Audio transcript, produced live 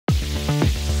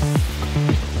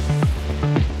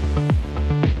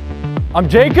I'm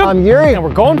Jacob. I'm Yuri. And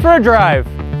we're going for a drive.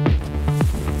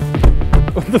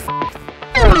 What the f?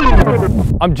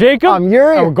 I'm Jacob. I'm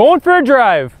Yuri. And we're going for a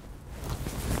drive.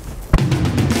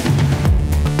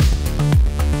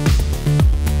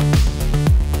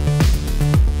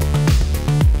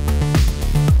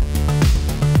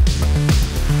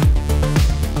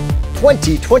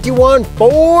 ...2021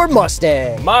 Ford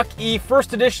Mustang Mach-E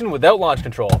first edition without launch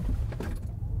control.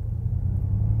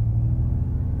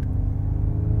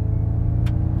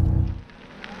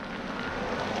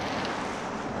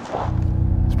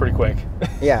 It's pretty quick.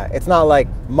 Yeah, it's not like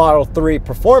Model 3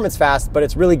 performance fast, but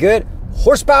it's really good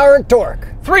horsepower and torque.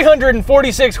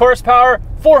 346 horsepower,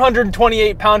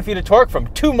 428 pound-feet of torque from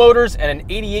 2 motors and an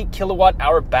 88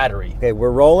 kilowatt-hour battery. Okay,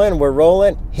 we're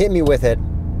rolling. Hit me with it.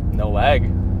 No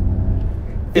lag.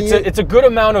 It's a good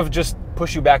amount of just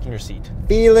push you back in your seat.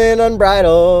 Feeling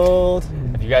unbridled.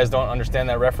 If you guys don't understand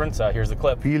that reference, here's the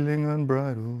clip. Feeling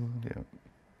unbridled, yeah.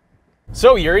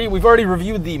 So Yuri, we've already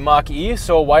reviewed the Mach-E,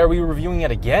 so why are we reviewing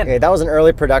it again? Okay, that was an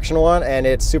early production one, and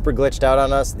it's super glitched out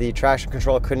on us. The traction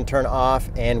control couldn't turn off,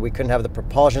 and we couldn't have the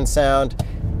propulsion sound.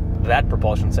 That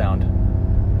propulsion sound.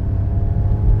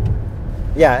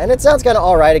 Yeah, and it sounds kind of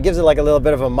all right. It gives it like a little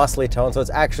bit of a muscly tone, so it's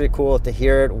actually cool to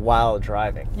hear it while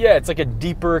driving. Yeah, it's like a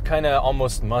deeper kind of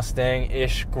almost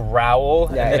Mustang-ish growl,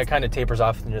 yeah, and then it kind of tapers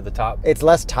off near the top. It's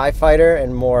less TIE Fighter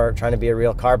and more trying to be a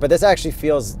real car, but this actually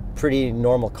feels pretty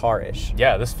normal car-ish.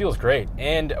 Yeah, this feels great.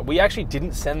 And we actually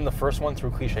didn't send the first one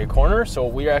through Cliche Corner, so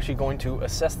we are actually going to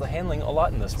assess the handling a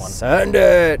lot in this one. Send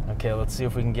it! Okay, let's see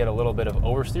if we can get a little bit of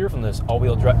oversteer from this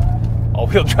all-wheel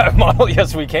drive model.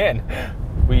 Yes, we can.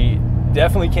 We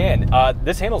definitely can.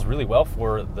 This handles really well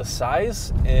for the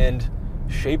size and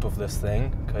shape of this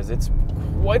thing because it's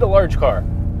quite a large car.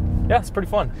 Yeah, it's pretty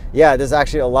fun. Yeah, this is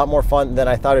actually a lot more fun than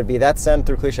I thought it'd be. That send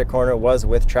through Cliche Corner was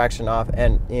with traction off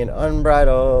and in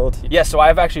unbridled. Yeah, so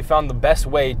I've actually found the best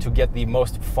way to get the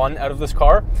most fun out of this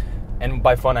car. And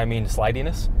by fun, I mean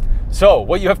slidiness. So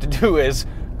what you have to do is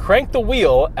crank the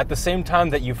wheel at the same time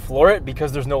that you floor it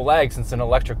because there's no lag since it's an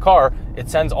electric car. It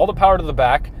sends all the power to the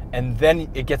back and then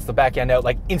it gets the back end out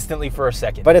like instantly for a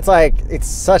second. But it's like, it's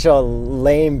such a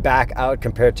lame back out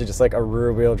compared to just like a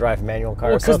rear wheel drive manual car.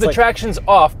 Well, because the traction's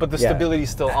off, but the stability's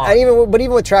still on. And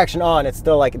even with traction on, it's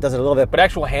still like, it does it a little bit. But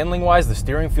actual handling wise, the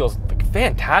steering feels like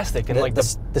fantastic. And like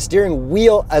the steering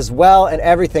wheel as well and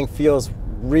everything feels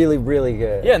really, really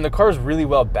good. Yeah, and the car's really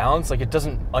well balanced. Like it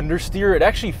doesn't understeer. It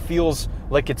actually feels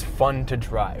like it's fun to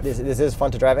drive. This is fun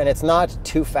to drive, and it's not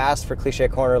too fast for Cliche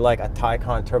Corner like a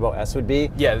Taycan Turbo S would be.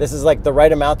 Yeah. This is like the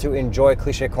right amount to enjoy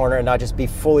Cliche Corner and not just be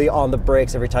fully on the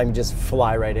brakes every time you just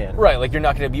fly right in. Right, like you're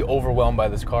not going to be overwhelmed by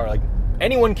this car. Like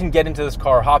anyone can get into this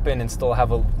car, hop in, and still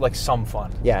have some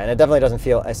fun. Yeah, and it definitely doesn't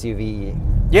feel SUV-y.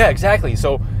 Yeah, exactly.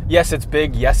 So yes, it's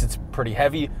big. Yes, it's pretty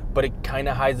heavy, but it kind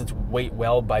of hides its weight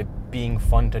well by being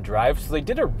fun to drive. So they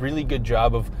did a really good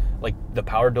job of like the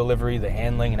power delivery, the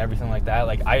handling, and everything like that.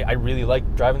 Like I really like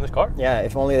driving this car. Yeah,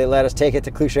 if only they let us take it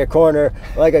to Cliche Corner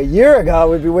like a year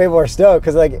ago, we'd be way more stoked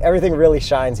because like everything really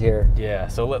shines here. Yeah,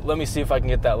 so let me see if I can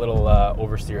get that little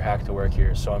oversteer hack to work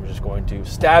here. So I'm just going to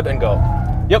stab and go.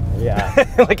 Yep.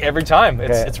 Yeah. Like every time.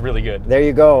 It's really good. There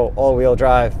you go, all-wheel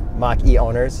drive Mach-E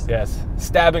owners. Yes.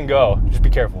 Stab and go. Just be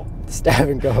careful. Stab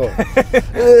and go.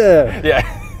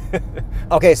 Yeah.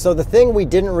 Okay, so the thing we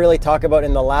didn't really talk about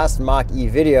in the last Mach-E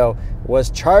video was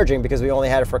charging because we only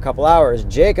had it for a couple hours.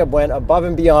 Jacob went above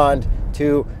and beyond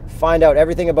to find out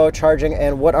everything about charging,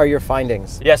 and what are your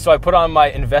findings? Yeah, so I put on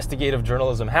my investigative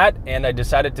journalism hat and I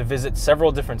decided to visit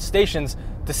several different stations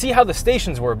to see how the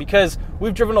stations were because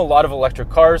we've driven a lot of electric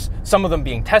cars, some of them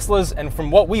being Teslas, and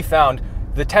from what we found,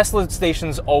 the Tesla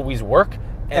stations always work.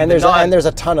 And there's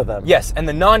a ton of them. Yes, and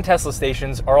the non-Tesla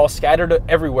stations are all scattered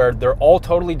everywhere. They're all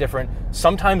totally different.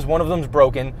 Sometimes one of them's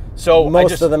broken. So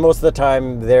most of the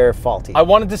time they're faulty. I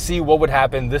wanted to see what would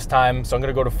happen this time, so I'm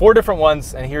going to go to 4 different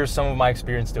ones, and here's some of my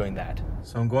experience doing that.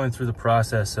 So I'm going through the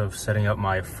process of setting up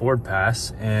my Ford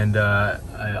Pass, and I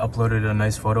uploaded a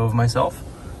nice photo of myself.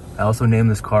 I also named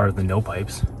this car the No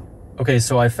Pipes. Okay,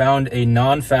 so I found a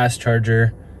non-fast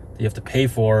charger you have to pay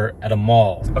for at a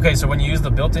mall. Okay, so when you use the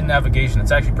built-in navigation,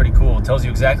 it's actually pretty cool. It tells you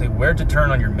exactly where to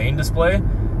turn on your main display,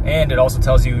 and it also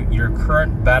tells you your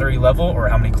current battery level, or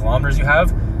how many kilometers you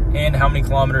have, and how many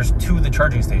kilometers to the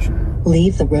charging station.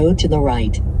 Leave the road to the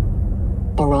right.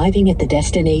 Arriving at the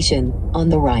destination on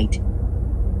the right.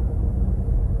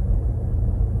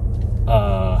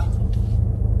 I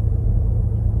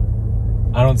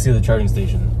don't see the charging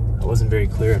station. It wasn't very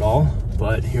clear at all,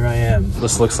 but here I am.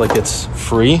 This looks like it's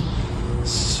free,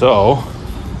 so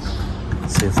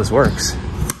let's see if this works.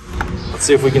 Let's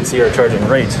see if we can see our charging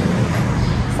rate.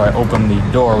 if I open the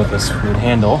door with this weird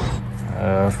handle,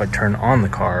 if I turn on the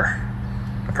car,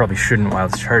 I probably shouldn't while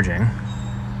it's charging.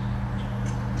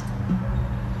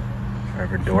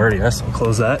 Driver door, yes, I'll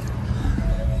close that.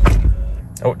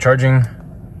 Oh, charging.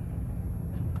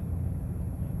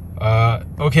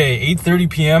 Okay, 8:30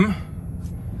 p.m.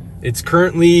 It's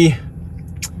currently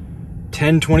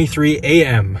 10:23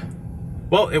 a.m.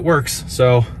 Well, it works,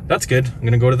 so that's good. I'm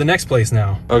gonna go to the next place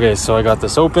now. Okay, so I got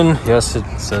this open. Yes, it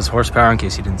says horsepower in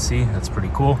case you didn't see. That's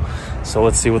pretty cool. So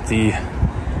let's see what the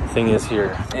thing is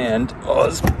here. And, oh,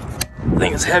 this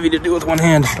thing is heavy to do with one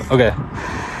hand. Okay.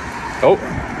 Oh,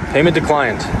 payment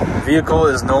declined. The vehicle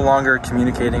is no longer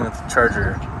communicating with the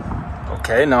charger.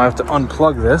 Okay, now I have to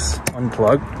unplug this.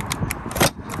 Unplugged.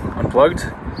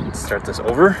 Let's start this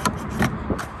over.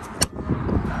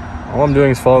 All I'm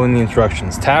doing is following the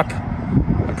instructions. Tap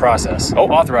and process. Oh,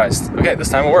 authorized. Okay, this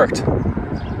time it worked.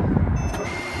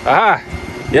 Aha!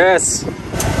 Yes!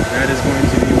 That is going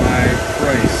to be my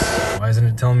price. Why isn't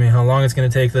it telling me how long it's going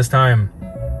to take this time?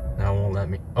 Now it won't let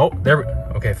me. Oh, there we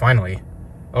go. Okay, finally.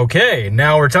 Okay,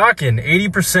 now we're talking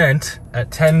 80% at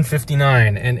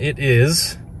 10:59, and it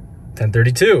is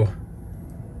 10:32.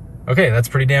 Okay, that's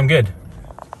pretty damn good.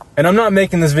 And I'm not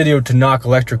making this video to knock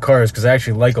electric cars because I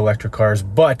actually like electric cars,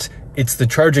 but it's the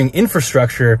charging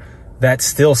infrastructure that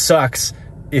still sucks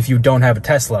if you don't have a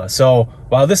Tesla. So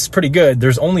while this is pretty good,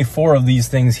 there's only 4 of these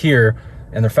things here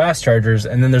and they're fast chargers,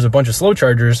 and then there's a bunch of slow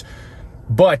chargers,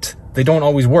 but they don't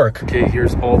always work. Okay,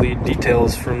 here's all the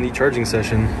details from the charging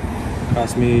session.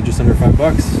 Cost me just under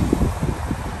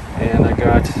 $5 and I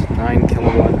got 9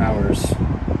 kilowatt hours.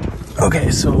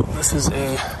 Okay, so this is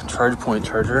a charge point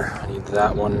charger. I need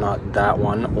that one, not that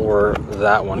one, or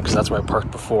that one, because that's where I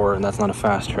parked before, and that's not a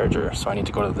fast charger. So I need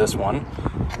to go to this one.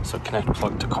 So connect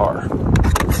plug to car.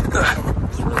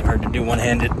 It's really hard to do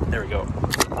one-handed. There we go.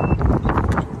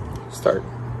 Start.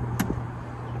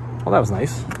 Well, that was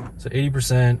nice. So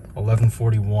 80%,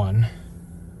 1141,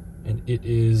 and it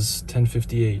is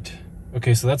 1058.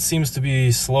 Okay, so that seems to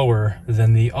be slower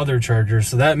than the other charger.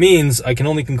 So that means I can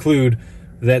only conclude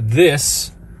that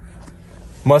this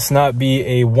must not be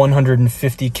a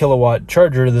 150 kilowatt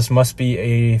charger. This must be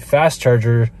a fast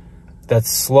charger that's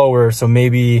slower. So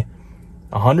maybe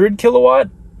 100 kilowatt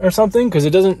or something, because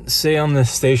it doesn't say on this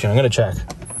station. I'm gonna check.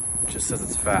 It just says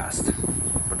it's fast,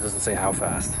 but it doesn't say how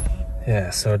fast.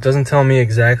 Yeah, so it doesn't tell me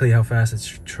exactly how fast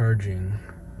it's charging.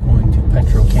 Going to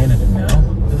Petro Canada now.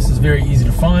 This is very easy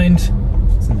to find.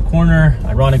 It's in the corner.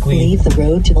 Ironically, Leave the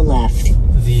road to the left.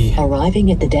 The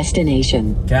Arriving at the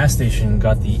destination. gas station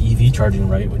got the EV charging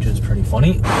right, which is pretty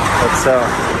funny. Let's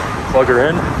plug her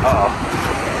in.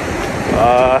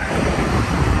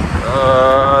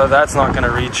 That's not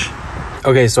gonna reach.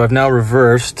 Okay, so I've now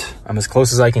reversed. I'm as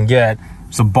close as I can get.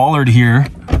 There's a bollard here.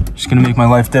 Just gonna make my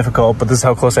life difficult, but this is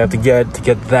how close I have to get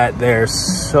that there.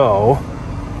 So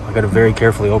I gotta very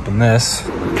carefully open this.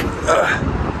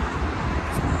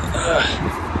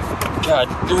 God,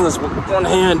 doing this with one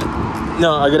hand.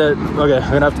 No, okay, I'm gonna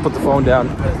have to put the phone down.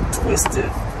 Twist it.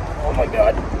 Oh my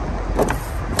God.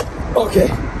 Okay.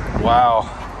 Wow,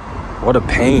 what a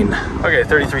pain. Okay,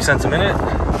 33 cents a minute.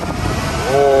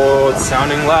 Oh, it's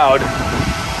sounding loud.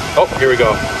 Oh, here we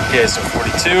go. Okay, so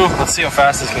 42. Let's see how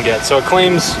fast this can get. So it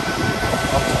claims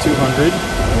up to 200.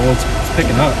 Oh, it's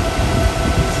picking up.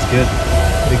 This is good.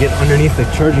 Gotta get underneath the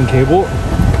charging cable.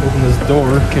 Open this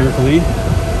door carefully.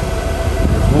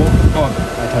 Oh,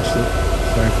 I touched it.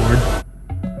 Sorry, Ford.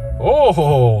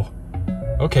 Oh,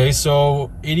 okay, so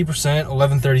 80%,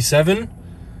 1137,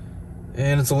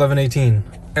 and it's 1118.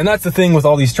 And that's the thing with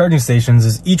all these charging stations,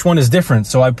 is each one is different.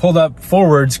 So I pulled up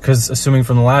forwards, because assuming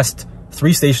from the last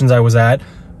 3 stations I was at,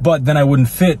 but then I wouldn't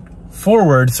fit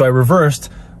forward, so I reversed,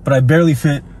 but I barely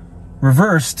fit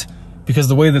reversed because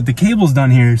the way that the cable's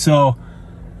done here. So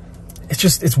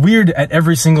it's weird at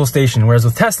every single station. Whereas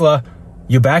with Tesla,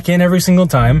 you back in every single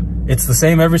time. It's the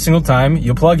same every single time.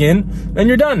 You plug in and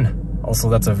you're done. Also,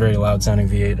 that's a very loud sounding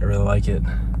V8. I really like it.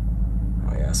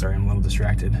 Oh yeah, sorry, I'm a little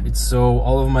distracted. So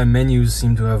all of my menus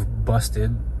seem to have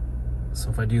busted. So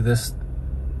if I do this,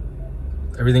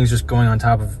 everything's just going on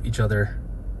top of each other.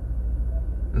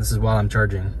 And this is while I'm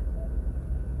charging.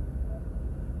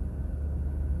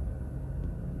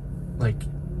 Like,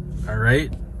 all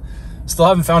right. Still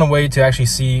haven't found a way to actually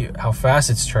see how fast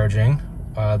it's charging.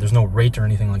 There's no rate or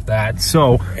anything like that.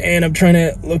 So, and I'm trying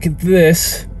to look at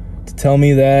this to tell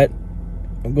me that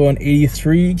I'm going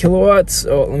 83 kilowatts.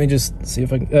 Oh, let me just see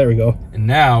if I can, there we go. And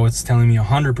now it's telling me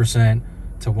 100%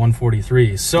 to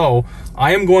 143. So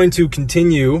I am going to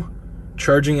continue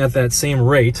charging at that same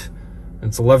rate.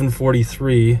 It's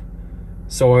 1143.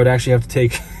 So I would actually have to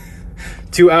take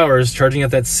 2 hours charging at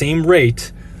that same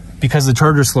rate because the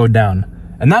charger slowed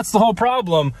down. And that's the whole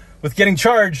problem with getting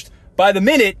charged by the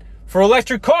minute for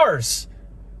electric cars.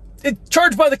 It's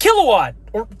charged by the kilowatt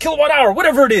or kilowatt hour,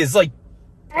 whatever it is. Like,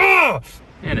 ugh!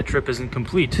 And a trip isn't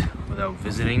complete without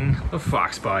visiting the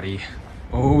Fox body.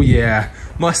 Oh yeah,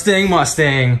 Mustang.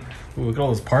 Ooh, look at all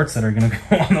those parts that are gonna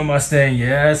go on the Mustang.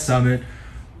 Yeah, Summit.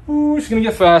 Ooh, it's gonna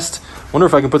get fast. Wonder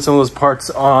if I can put some of those parts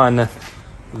on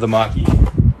the Mach-E.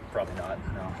 Probably not,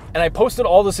 no. And I posted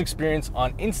all this experience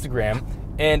on Instagram,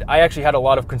 and I actually had a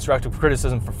lot of constructive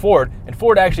criticism for Ford, and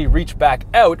Ford actually reached back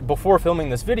out before filming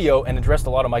this video and addressed a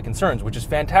lot of my concerns, which is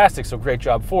fantastic, so great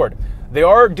job, Ford. They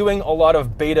are doing a lot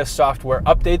of beta software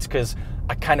updates because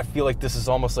I kind of feel like this is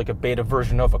almost like a beta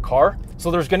version of a car.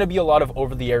 So there's gonna be a lot of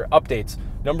over-the-air updates.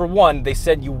 Number one, they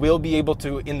said you will be able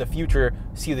to, in the future,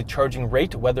 see the charging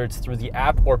rate, whether it's through the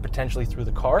app or potentially through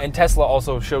the car. And Tesla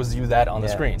also shows you that on the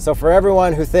screen. So for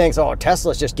everyone who thinks, oh,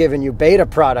 Tesla's just giving you beta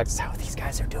products, how these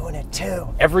guys are doing it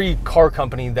too. Every car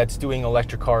company that's doing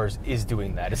electric cars is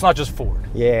doing that. It's not just Ford.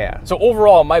 Yeah. So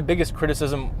overall, my biggest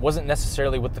criticism wasn't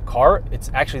necessarily with the car. It's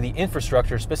actually the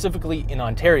infrastructure, specifically in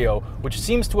Ontario, which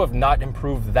seems to have not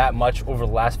improved that much over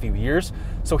the last few years.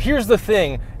 So here's the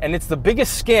thing, and it's the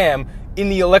biggest scam in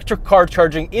the electric car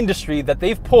charging industry that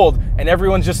they've pulled, and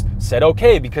everyone's just said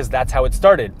okay because that's how it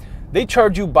started. They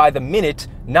charge you by the minute,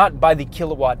 not by the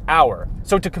kilowatt hour.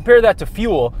 So to compare that to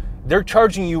fuel, they're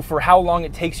charging you for how long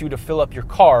it takes you to fill up your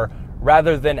car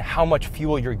rather than how much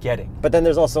fuel you're getting. But then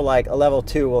there's also like a level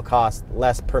 2 will cost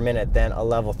less per minute than a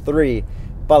level 3.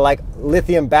 But like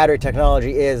lithium battery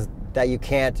technology is that you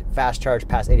can't fast charge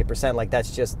past 80%, like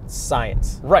that's just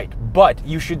science. Right, but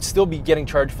you should still be getting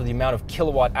charged for the amount of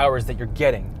kilowatt hours that you're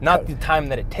getting, not the time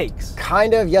that it takes.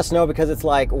 Kind of, yes, no, because it's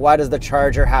like, why does the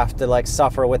charger have to like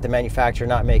suffer with the manufacturer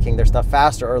not making their stuff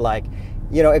faster, or like,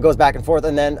 you know, it goes back and forth,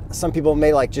 and then some people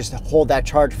may like just hold that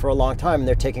charge for a long time and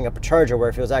they're taking up a charger where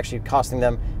if it was actually costing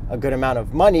them a good amount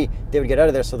of money, they would get out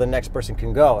of there so the next person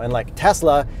can go. And like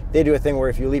Tesla, they do a thing where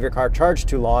if you leave your car charged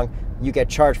too long, you get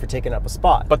charged for taking up a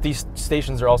spot. But these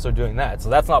stations are also doing that, so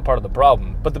that's not part of the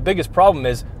problem. But the biggest problem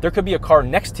is there could be a car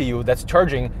next to you that's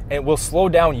charging and it will slow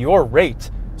down your rate,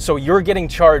 so you're getting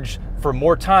charged for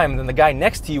more time than the guy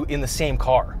next to you in the same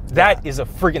car. That is a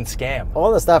friggin' scam.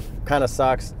 All this stuff kind of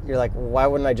sucks. You're like, why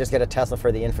wouldn't I just get a Tesla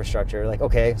for the infrastructure? Like,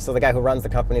 okay, so the guy who runs the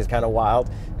company is kind of wild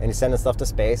and he's sending stuff to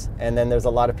space, and then there's a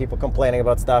lot of people complaining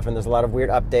about stuff and there's a lot of weird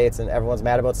updates and everyone's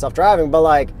mad about self-driving, but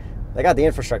like, they got the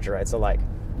infrastructure right, so like,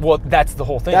 well, that's the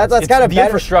whole thing. That's kind of the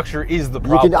infrastructure is the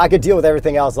problem. I could deal with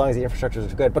everything else as long as the infrastructure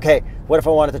is good. But okay, what if I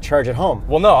wanted to charge at home?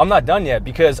 Well, no, I'm not done yet,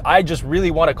 because I just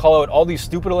really want to call out all these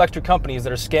stupid electric companies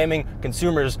that are scamming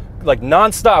consumers like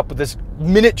nonstop with this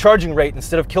minute charging rate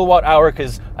instead of kilowatt hour,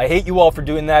 because I hate you all for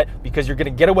doing that, because you're going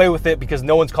to get away with it because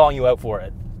no one's calling you out for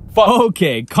it. Fuck.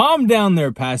 Okay, calm down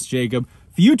there, past Jacob.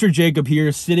 Future Jacob here,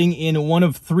 sitting in one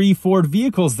of 3 Ford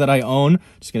vehicles that I own.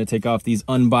 Just gonna take off these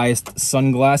unbiased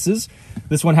sunglasses.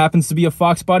 This one happens to be a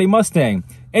Fox body Mustang.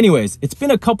 Anyways, it's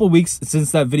been a couple weeks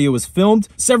since that video was filmed.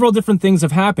 Several different things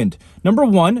have happened. Number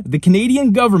one, the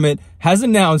Canadian government has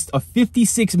announced a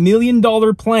 $56 million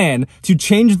plan to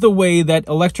change the way that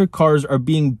electric cars are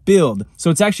being billed. So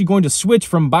it's actually going to switch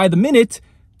from by the minute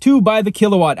to by the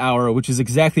kilowatt hour, which is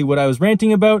exactly what I was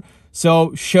ranting about.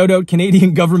 So shout out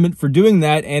Canadian government for doing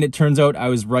that, and it turns out I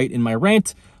was right in my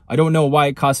rant. I don't know why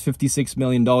it costs $56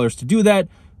 million to do that,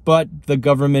 but the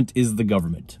government is the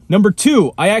government. Number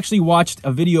 2, I actually watched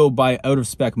a video by Out of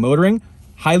Spec Motoring.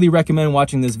 Highly recommend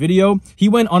watching this video. He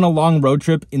went on a long road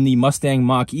trip in the Mustang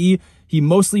Mach-E. He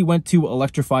mostly went to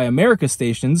Electrify America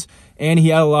stations, and he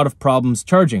had a lot of problems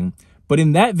charging. But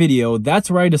in that video,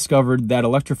 that's where I discovered that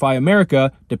Electrify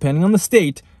America, depending on the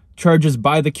state, charges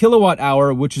by the kilowatt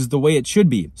hour, which is the way it should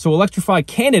be. So Electrify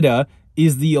Canada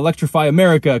is the Electrify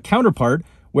America counterpart,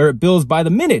 where it bills by the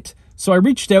minute. So I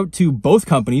reached out to both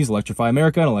companies, Electrify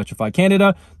America and Electrify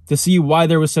Canada, to see why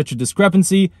there was such a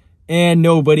discrepancy, and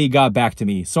nobody got back to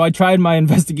me. So I tried my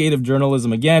investigative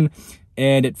journalism again,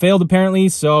 and it failed apparently.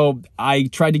 So I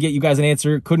tried to get you guys an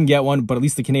answer, couldn't get one, but at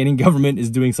least the Canadian government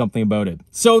is doing something about it.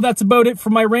 So that's about it for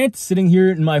my rant, sitting here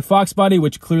in my Fox body,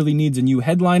 which clearly needs a new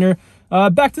headliner.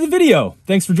 Back to the video.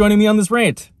 Thanks for joining me on this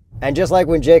rant. And just like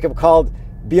when Jacob called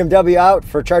BMW out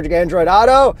for charging Android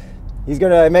Auto, he's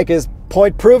going to make his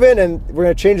point proven, and we're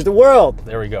going to change the world.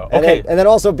 There we go. And okay. And then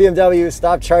also BMW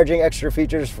stopped charging extra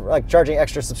features, like charging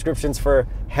extra subscriptions for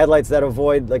headlights that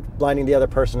avoid like blinding the other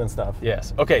person and stuff.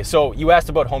 Yes. Okay, so you asked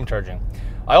about home charging.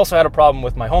 I also had a problem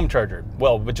with my home charger,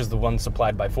 well, which is the one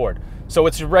supplied by Ford. So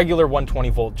it's a regular 120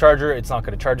 volt charger. It's not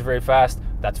going to charge very fast.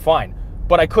 That's fine.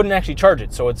 but I couldn't actually charge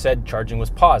it. So it said charging was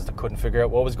paused. I couldn't figure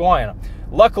out what was going on.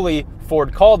 Luckily,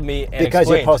 Ford called me and because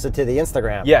explained. you posted to the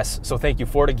Instagram. Yes, so thank you,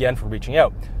 Ford, again for reaching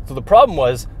out. So the problem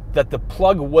was that the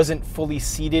plug wasn't fully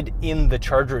seated in the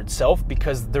charger itself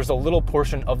because there's a little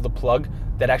portion of the plug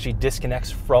that actually disconnects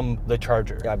from the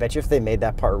charger. Yeah, I bet you if they made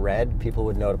that part red, people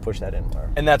would know to push that in more.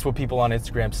 And that's what people on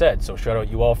Instagram said. So shout out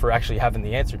you all for actually having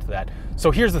the answer to that. So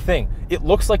here's the thing. It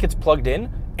looks like it's plugged in,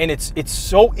 and it's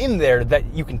so in there that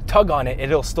you can tug on it and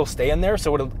it'll still stay in there,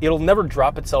 so it'll never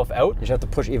drop itself out. You should have to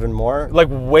push even more? Like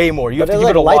way more. You have to give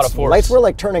like it a lot of force. Lights were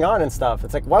like turning on and stuff.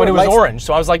 It's like, why But it were was lights, orange,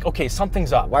 so I was like, okay,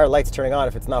 something's up. why are lights turning on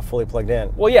if it's not fully plugged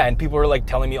in? Well, yeah, and people were like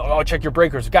telling me, oh, check your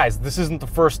breakers. Guys, this isn't the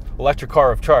first electric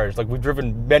car I've charged. Like, we've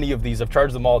driven many of these. I've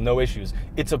charged them all, no issues.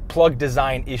 It's a plug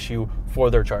design issue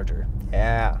for their charger.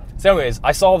 Yeah. So anyways,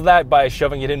 I solved that by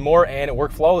shoving it in more, and it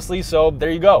worked flawlessly, so there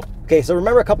you go. Okay, so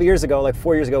remember a couple years ago, like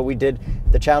 4 years ago, we did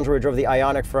the challenge where we drove the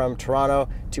Ioniq from Toronto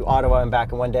to Ottawa and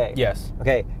back in one day. Yes.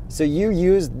 Okay, so you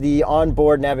used the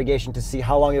onboard navigation to see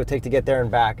how long it would take to get there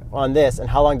and back on this, and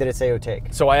how long did it say it would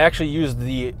take? So I actually used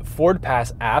the Ford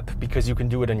Pass app because you can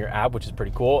do it in your app, which is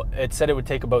pretty cool. It said it would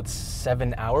take about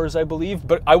 7 hours, I believe,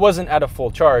 but I wasn't at a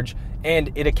full charge,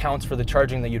 and it accounts for the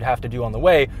charging that you'd have to do on the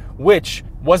way, which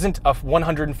wasn't a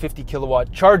 150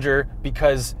 kilowatt charger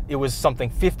because it was something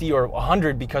 50 or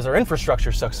 100 because our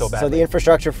infrastructure sucks so badly. So the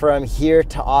infrastructure from here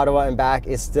to Ottawa and back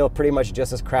is still pretty much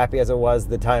just as crappy as it was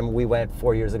the time we went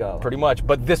 4 years ago. Pretty much,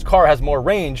 but this car has more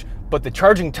range, but the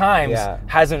charging times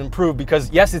hasn't improved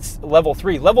because yes, it's level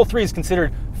 3. Level 3 is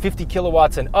considered 50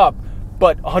 kilowatts and up,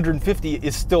 but 150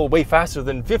 is still way faster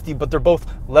than 50, but they're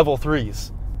both level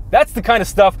 3s. That's the kind of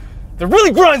stuff that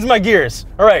really grinds my gears.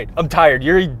 All right, I'm tired.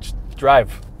 Yuri, just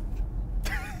drive.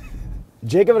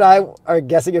 Jacob and I are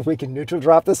guessing if we can neutral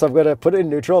drop this, so I'm gonna put it in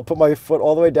neutral, put my foot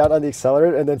all the way down on the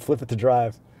accelerator, and then flip it to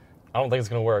drive. I don't think it's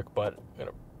gonna work, but I'm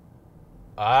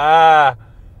gonna...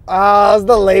 That's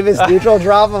the lamest neutral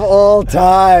drop of all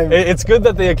time. It's good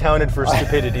that they accounted for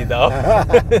stupidity, though.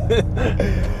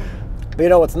 But you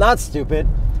know what's not stupid?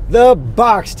 The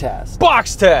box test.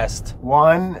 Box test.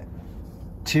 1,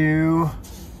 2,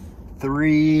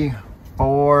 3,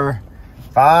 4,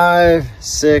 5,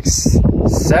 6,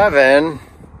 7.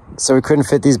 So we couldn't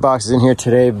fit these boxes in here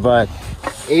today, but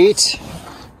 8,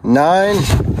 9,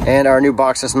 and our new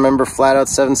box test member, flat out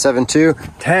 772,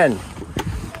 10.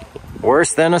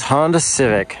 Worse than a Honda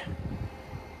Civic.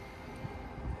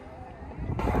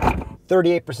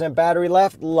 38% battery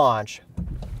left, launch.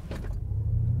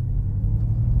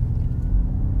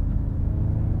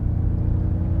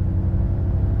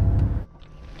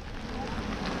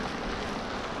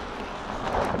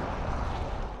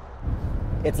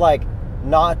 It's like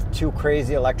not too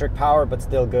crazy electric power, but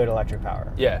still good electric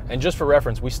power. Yeah, and just for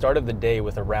reference, we started the day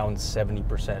with around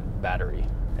 70% battery.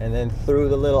 And then through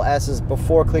the little S's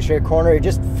before Cliche Corner, it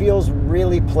just feels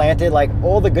really planted. Like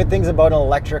all the good things about an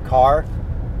electric car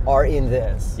are in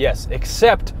this. Yes,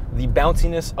 except the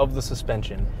bounciness of the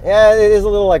suspension. Yeah, it is a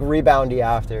little like reboundy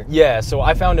after. Yeah, so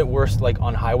I found it worse like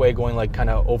on highway going like kind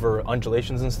of over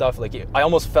undulations and stuff. Like I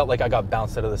almost felt like I got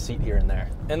bounced out of the seat here and there.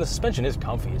 And the suspension is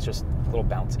comfy, it's just a little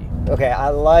bouncy. Okay, I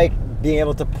like being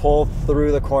able to pull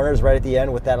through the corners right at the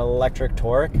end with that electric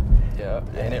torque. Yeah,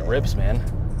 and it rips, man.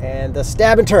 And the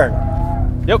stab and turn.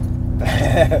 Yep.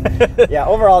 Yeah,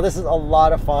 overall this is a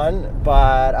lot of fun,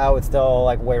 but I would still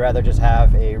like way rather just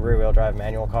have a rear-wheel drive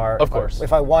manual car. Of course.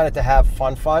 If I wanted to have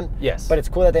fun. Yes. But it's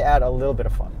cool that they add a little bit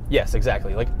of fun. Yes,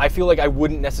 exactly. Like I feel like I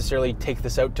wouldn't necessarily take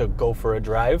this out to go for a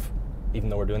drive, even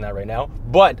though we're doing that right now,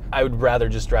 but I would rather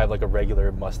just drive like a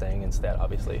regular Mustang instead,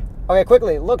 obviously. Okay,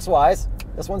 quickly, looks-wise,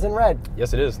 this one's in red.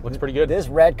 Yes, it is. Looks pretty good. This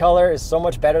red color is so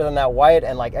much better than that white,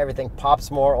 and like everything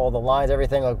pops more, all the lines,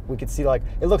 everything. Like we could see like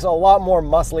it looks a lot more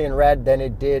muscly in red than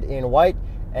it did in white,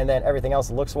 and then everything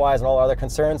else looks-wise and all other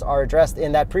concerns are addressed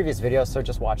in that previous video, so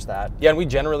just watch that. Yeah, and we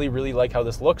generally really like how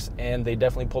this looks, and they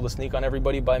definitely pulled a sneak on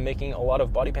everybody by making a lot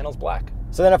of body panels black.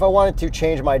 So then if I wanted to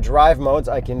change my drive modes,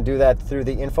 I can do that through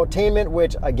the infotainment,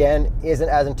 which again, isn't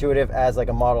as intuitive as like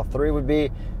a Model 3 would be,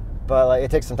 but like,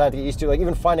 it takes some time to get used to. Like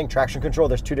even finding traction control,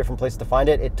 there's 2 different places to find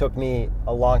it. It took me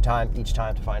a long time each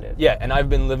time to find it. Yeah, and I've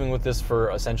been living with this for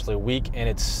essentially a week, and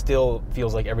it still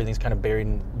feels like everything's kind of buried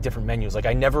in different menus. Like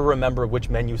I never remember which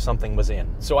menu something was in.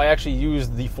 So I actually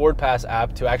used the Ford Pass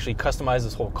app to actually customize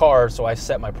this whole car. So I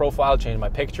set my profile, changed my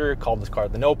picture, called this car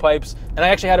the No Pipes, and I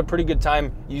actually had a pretty good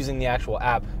time using the actual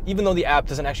app, even though the app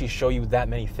doesn't actually show you that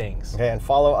many things. Okay, and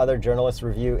follow other journalists'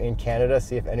 review in Canada,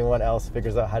 see if anyone else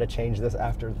figures out how to change this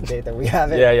after the date that we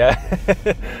have it. Yeah.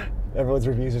 Everyone's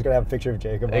reviews is going to have a picture of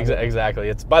Jacob. Exactly.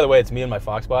 It's, by the way, it's me and my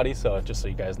Fox body, so just so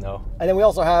you guys know. And then we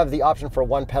also have the option for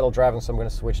one pedal driving, so I'm going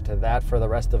to switch to that for the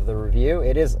rest of the review.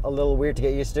 It is a little weird to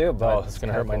get used to, but it's going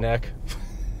to hurt my neck.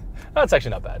 No, it's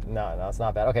actually not bad. No, it's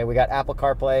not bad. Okay, we got Apple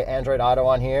CarPlay, Android Auto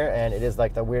on here, and it is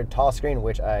like the weird tall screen,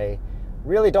 which I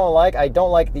really don't like. I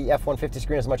don't like the F-150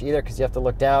 screen as much either because you have to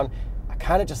look down. I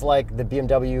kind of just like the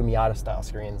BMW Miata style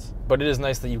screens. But it is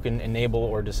nice that you can enable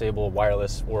or disable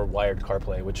wireless or wired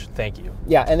CarPlay, which thank you.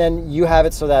 Yeah, and then you have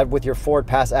it so that with your Ford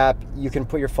Pass app, you can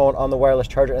put your phone on the wireless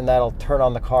charger and that'll turn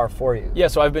on the car for you. Yeah,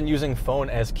 so I've been using phone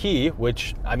as key,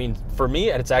 which, I mean, for me,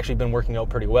 it's actually been working out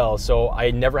pretty well. So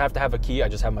I never have to have a key. I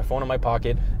just have my phone in my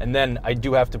pocket, and then I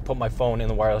do have to put my phone in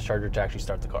the wireless charger to actually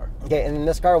start the car. Okay, and in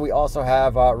this car, we also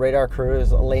have radar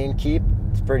cruise lane keep.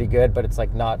 It's pretty good, but it's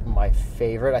like not my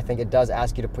favorite. I think it does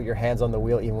ask you to put your hands on the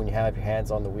wheel even when you have your hands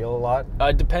on the wheel a lot.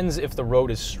 It depends if the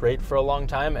road is straight for a long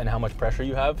time and how much pressure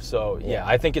you have. So yeah,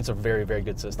 I think it's a very, very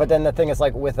good system. But then the thing is,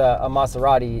 like with a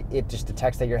Maserati, it just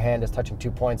detects that your hand is touching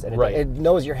 2 points, and it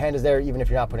knows your hand is there even if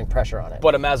you're not putting pressure on it.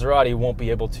 But a Maserati won't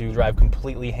be able to drive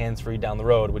completely hands-free down the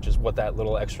road, which is what that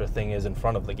little extra thing is in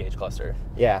front of the gauge cluster.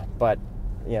 Yeah, but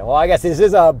yeah, well, I guess this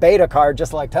is a beta car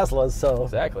just like Tesla's, so.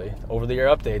 Exactly. Over-the-air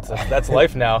updates. That's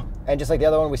life now. And just like the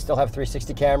other one, we still have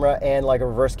 360 camera and like a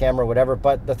reverse camera, whatever,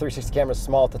 but the 360 camera is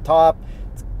small at the top.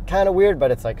 It's kind of weird,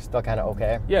 but it's like still kind of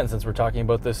okay. Yeah, and since we're talking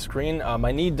about this screen,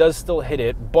 my knee does still hit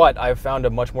it, but I've found a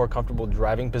much more comfortable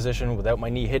driving position without my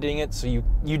knee hitting it. So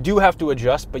you do have to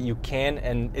adjust, but you can,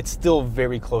 and it's still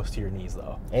very close to your knees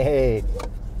though. Hey,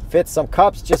 fits some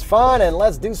cups just fine, and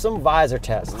let's do some visor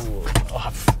tests. Ooh.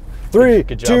 Oh, 3,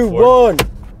 2, 1.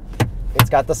 It's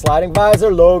got the sliding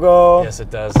visor logo. Yes, it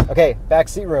does. Okay, back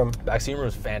seat room. Back seat room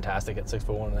is fantastic at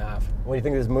 6'1.5". What do you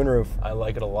think of this moonroof? I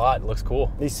like it a lot. It looks cool.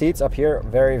 These seats up here,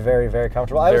 very, very, very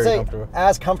comfortable. I would say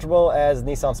as comfortable as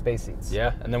Nissan Space seats.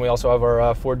 Yeah, and then we also have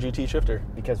our Ford GT shifter.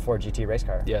 Because Ford GT race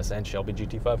car. Yes, and Shelby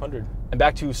GT500. And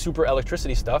back to super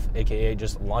electricity stuff, aka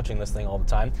just launching this thing all the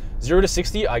time. 0 to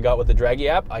 60, I got with the Draggy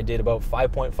app. I did about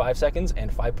 5.5 seconds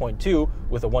and 5.2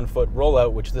 with a 1-foot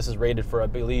rollout, which this is rated for, I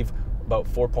believe, about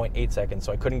 4.8 seconds,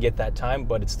 so I couldn't get that time,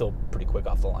 but it's still pretty quick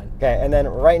off the line. Okay, and then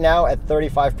right now at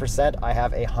 35%, I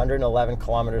have 111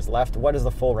 kilometers left. What is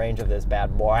the full range of this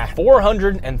bad boy?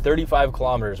 435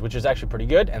 kilometers, which is actually pretty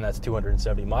good, and that's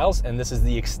 270 miles, and this is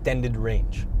the extended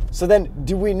range. So then,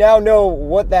 do we now know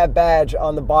what that badge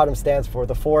on the bottom stands for,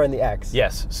 the 4 and the X?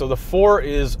 Yes, so the 4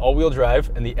 is all-wheel drive,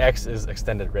 and the X is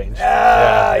extended range.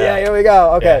 Yeah, here we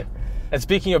go, okay. Yeah. And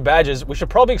speaking of badges, we should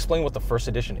probably explain what the first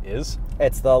edition is.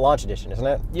 It's the launch edition, isn't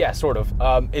it? Yeah, sort of.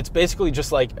 It's basically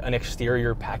just like an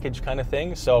exterior package kind of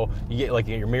thing. So you get like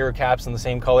your mirror caps in the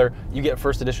same color. You get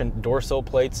first edition door sill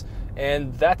plates.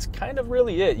 And that's kind of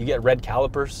really it. You get red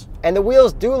calipers. And the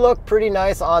wheels do look pretty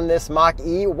nice on this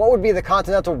Mach-E. What would be the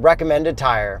Continental recommended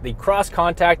tire? The Cross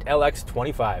Contact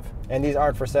LX25. And these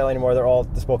aren't for sale anymore. They're all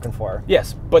spoken for.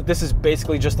 Yes, but this is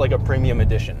basically just like a premium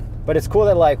edition. But it's cool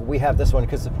that like we have this one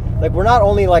because like we're not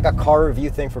only like a car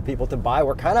review thing for people to buy,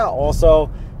 we're kind of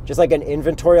also just like an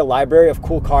inventory, a library of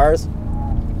cool cars,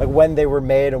 like when they were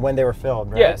made and when they were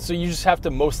filmed, right? Yeah, so you just have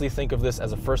to mostly think of this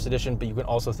as a first edition, but you can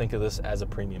also think of this as a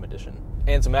premium edition.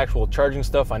 And some actual charging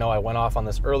stuff. I know I went off on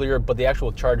this earlier, but the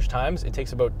actual charge times, it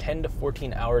takes about 10 to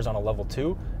 14 hours on a level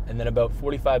 2, and then about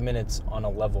 45 minutes on a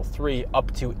level 3,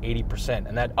 up to 80%.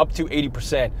 And that up to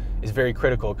 80% is very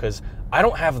critical because I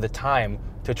don't have the time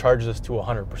to charge this to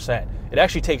 100%. It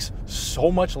actually takes so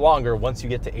much longer once you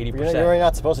get to 80%. You're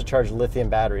not supposed to charge lithium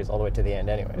batteries all the way to the end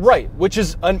anyway. Right, which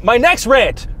is my next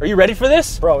rant. Are you ready for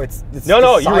this? Bro, it's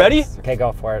No, you ready? Okay,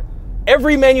 go for it.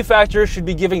 Every manufacturer should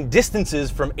be giving distances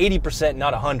from 80%,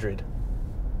 not 100.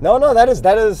 No, that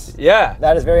is yeah.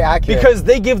 That is very accurate. Because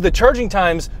they give the charging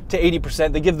times to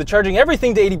 80%, they give the charging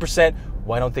everything to 80%.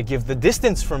 Why don't they give the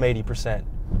distance from 80%?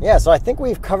 Yeah, so I think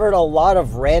we've covered a lot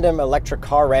of random electric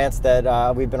car rants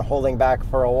that we've been holding back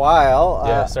for a while.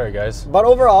 Yeah, sorry guys. But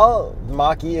overall, the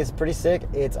Mach-E is pretty sick.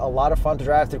 It's a lot of fun to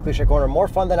drive through Cliche Corner, more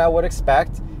fun than I would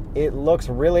expect. It looks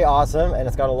really awesome and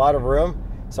it's got a lot of room.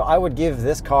 So I would give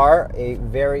this car a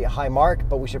very high mark,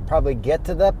 but we should probably get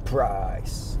to the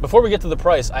price. Before we get to the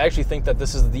price, I actually think that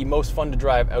this is the most fun to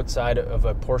drive outside of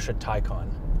a Porsche Taycan.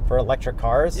 For electric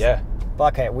cars? Yeah.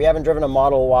 Okay, we haven't driven a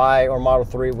Model Y or Model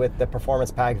 3 with the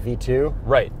Performance Pack V2.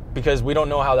 Right, because we don't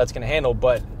know how that's going to handle,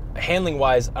 but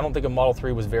handling-wise, I don't think a Model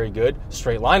 3 was very good.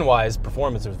 Straight line-wise,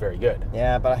 performance was very good.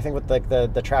 Yeah, but I think with like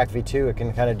the Track V2, it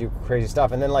can kind of do crazy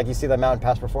stuff. And then like you see the Mountain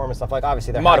Pass performance stuff, like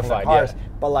obviously they're modified cars, yeah.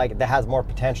 But like that has more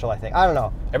potential, I think. I don't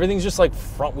know. Everything's just like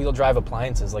front-wheel drive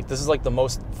appliances. Like this is like the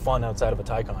most fun outside of a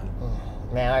Taycan.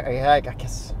 Man, I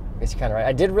guess you're kind of right.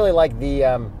 I did really like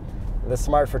the the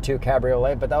Smart for 2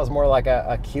 Cabriolet, but that was more like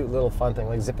a cute little fun thing,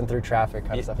 like zipping through traffic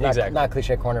kind of stuff. Exactly. Not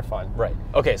cliche corner fun. Right.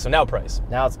 Okay, so now price.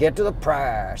 Now let's get to the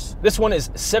price. This one is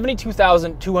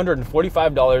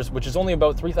 $72,245, which is only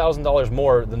about $3,000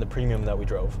 more than the premium that we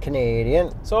drove.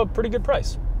 Canadian. So a pretty good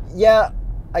price. Yeah,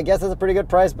 I guess it's a pretty good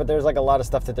price, but there's like a lot of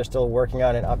stuff that they're still working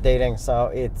on and updating, so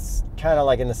it's kind of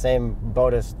like in the same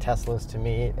boat as Teslas to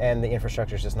me, and the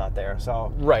infrastructure is just not there.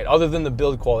 So right, other than the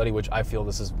build quality, which I feel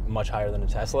this is much higher than a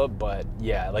Tesla, but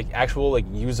yeah, like actual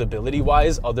like usability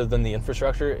wise, other than the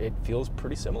infrastructure, it feels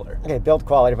pretty similar. Okay, build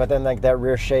quality, but then like that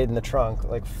rear shade in the trunk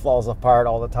like falls apart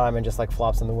all the time and just like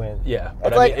flops in the wind. Yeah,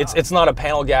 but it's I mean, it's not a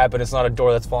panel gap and it's not a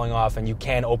door that's falling off, and you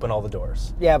can open all the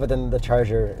doors. Yeah, but then the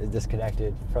charger is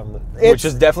disconnected from the... Which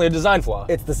is definitely a design flaw.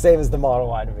 It's the same as the Model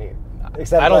Y to me.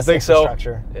 Except I don't think so.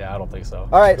 Yeah, I don't think so.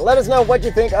 All right, let us know what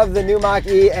you think of the new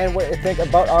Mach-E and what you think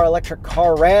about our electric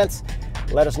car rants.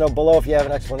 Let us know below if you have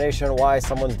an explanation why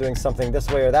someone's doing something this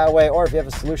way or that way, or if you have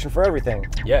a solution for everything.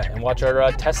 Yeah, and watch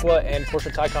our Tesla and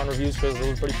Porsche Taycan reviews, because it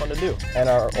was pretty fun to do. And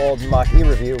our old Mach-E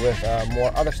review with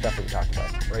more other stuff that we talked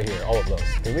about. Right here, all of those.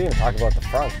 Did we even talk about the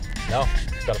front? No,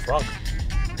 it's got a frunk.